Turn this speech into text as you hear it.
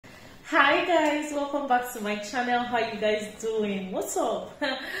Hi guys, welcome back to my channel. How you guys doing? What's up?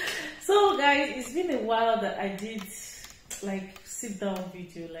 So guys, it's been a while that I did like sit down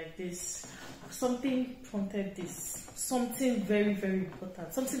video like this. Something prompted this, something very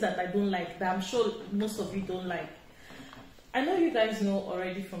important, something that I don't like, that I'm sure most of you don't like. I know you guys know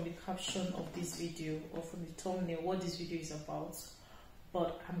already from the caption of this video or from the thumbnail what this video is about,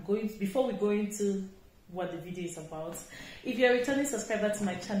 but before we go into what the video is about, if you're a returning subscriber to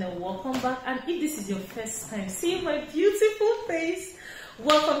my channel, welcome back. And if this is your first time seeing my beautiful face,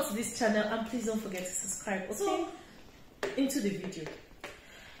 welcome to this channel, and please don't forget to subscribe. Okay, so into the video,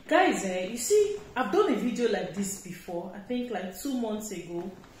 guys. You see, I've done a video like this before, I think like 2 months ago,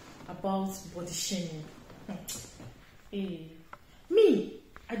 about body shaming. Me,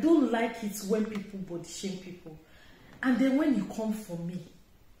 I don't like it when people body shame people, and then when you come for me,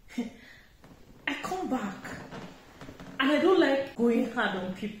 I come back, and I don't like going hard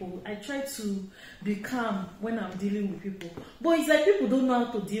on people. I try to be calm when I'm dealing with people, but it's like people don't know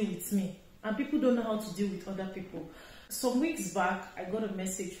how to deal with me, and people don't know how to deal with other people. Some weeks back, I got a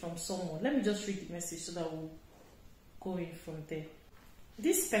message from someone. Let me just read the message so that we'll go in from there.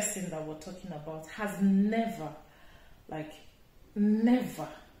 This person that we're talking about has never,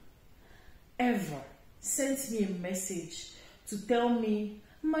 ever sent me a message to tell me,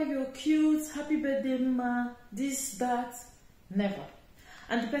 "Ma, you're cute, happy birthday, ma," this, that. Never.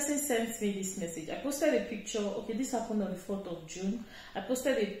 And the person sent me this message. I posted a picture. Okay, this happened on the 4th of June. I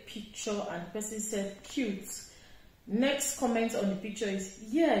posted a picture and the person said, "Cute." Next comment on the picture is,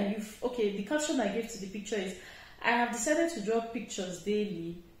 "Yeah, okay, the caption I gave to the picture is, "I have decided to draw pictures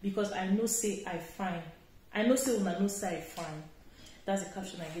daily because I know say I fine. I know say una know say I fine." That's the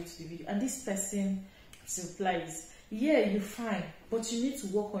caption I gave to the video. And this person replies, "Yeah, you're fine, but you need to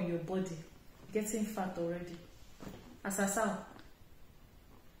work on your body. Getting fat already." Asasao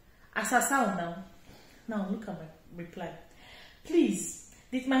now. Now look at my reply. "Please,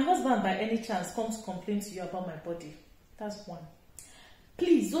 did my husband by any chance come to complain to you about my body?" That's one.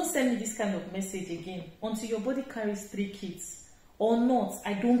 "Please don't send me this kind of message again until your body carries 3 kids or not.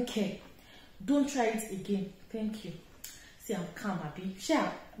 I don't care. Don't try it again. Thank you." See, I'm calm, Abby.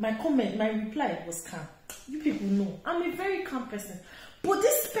 Sure, my reply was calm. You people know I'm a very calm person, but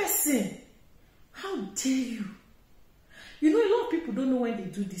this person, how dare you? You know, a lot of people don't know when they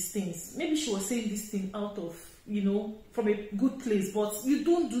do these things. Maybe she was saying this thing out of, from a good place, but you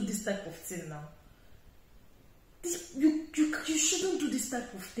don't do this type of thing now. You shouldn't do this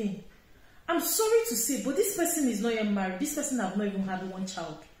type of thing. I'm sorry to say, but this person is not yet married. This person have not even had 1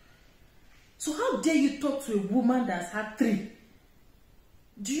 child. So how dare you talk to a woman that's had 3?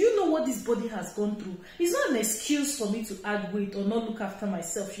 Do you know what this body has gone through? It's not an excuse for me to add weight or not look after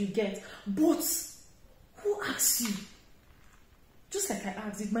myself, you get. But who asks you? Just like I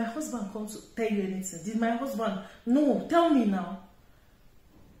asked, did my husband come to tell you anything? Did my husband? No, tell me now.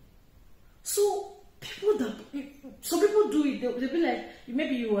 So some people do it. They'll be like,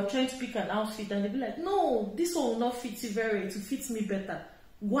 maybe you were trying to pick an outfit and they'll be like, "No, this one will not fit you very well. It will fit me better."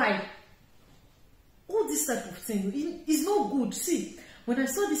 Why? All this type of thing is not good. See, when I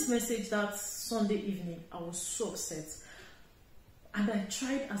saw this message that Sunday evening, I was so upset. And I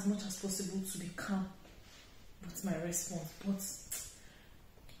tried as much as possible to be calm with my response. But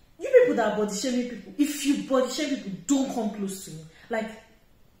you people that are body shaming people, if you body shame people, don't come close to me. Like,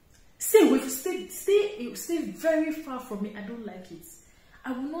 stay away, stay very far from me. I don't like it.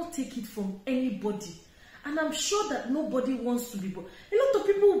 I will not take it from anybody. And I'm sure that nobody wants to be. A lot of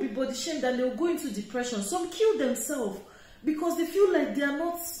people will be body shamed and they'll go into depression. Some kill themselves because they feel like they are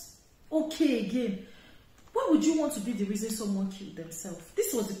not okay again. Why would you want to be the reason someone killed themselves?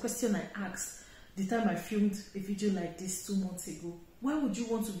 This was the question I asked the time I filmed a video like this 2 months ago. Why would you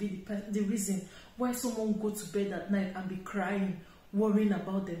want to be the reason why someone will go to bed at night and be crying, worrying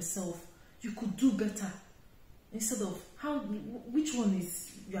about themselves? You could do better. Instead of, which one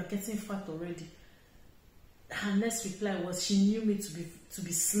is, you are getting fat already? Her next reply was, she knew me to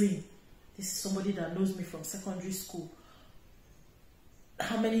be slim. This is somebody that knows me from secondary school.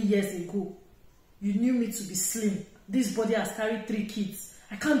 How many years ago? You knew me to be slim. This body has carried 3 kids.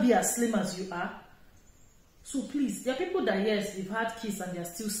 I can't be as slim as you are. So please, there are people that, yes, they've had kids and they are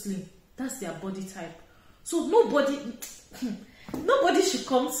still slim. That's their body type. So nobody should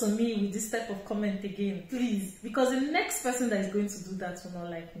come to me with this type of comment again, please. Because the next person that is going to do that will not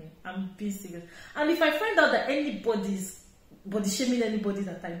like me. I'm being serious. And if I find out that anybody is body shaming anybody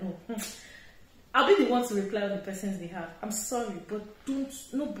that I know, I'll be the one to reply on the person's behalf. I'm sorry, but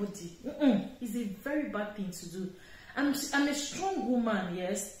nobody. It's a very bad thing to do. I'm a strong woman,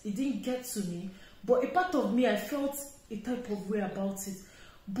 yes. It didn't get to me. But a part of me, I felt a type of way about it.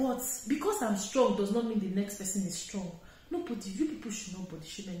 But because I'm strong does not mean the next person is strong. Nobody, you people should not body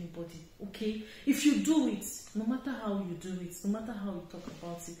shame anybody, okay? If you do it, no matter how you do it, no matter how you talk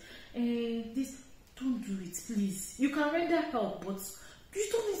about it, this, don't do it, please. You can render help, but you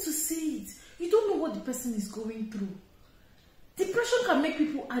don't need to say it. You don't know what the person is going through. Depression can make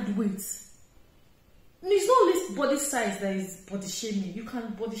people add weight. It's not only body size that is body shaming. You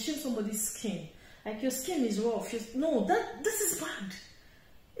can body shame somebody's skin. Like your skin is rough. No, this is bad.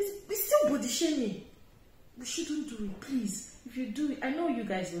 It's still body shaming. We shouldn't do it, please. If you do it, I know you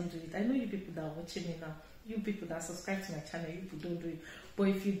guys don't do it. I know you people that are watching me now, you people that subscribe to my channel, you people don't do it. But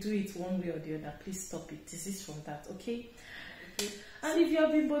if you do it one way or the other, please stop it. This is from that, okay? And if you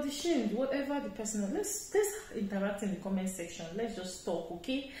have been body shamed, whatever the person, let's interact in the comment section. Let's just talk,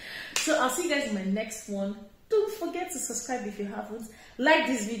 okay? So I'll see you guys in my next one. Don't forget to subscribe if you haven't. Like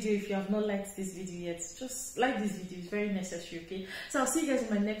this video if you have not liked this video yet. Just like this video, it's very necessary, okay? So I'll see you guys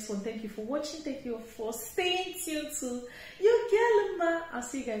in my next one. Thank you for watching. Thank you for staying tuned to your girl. I'll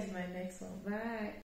see you guys in my next one. Bye.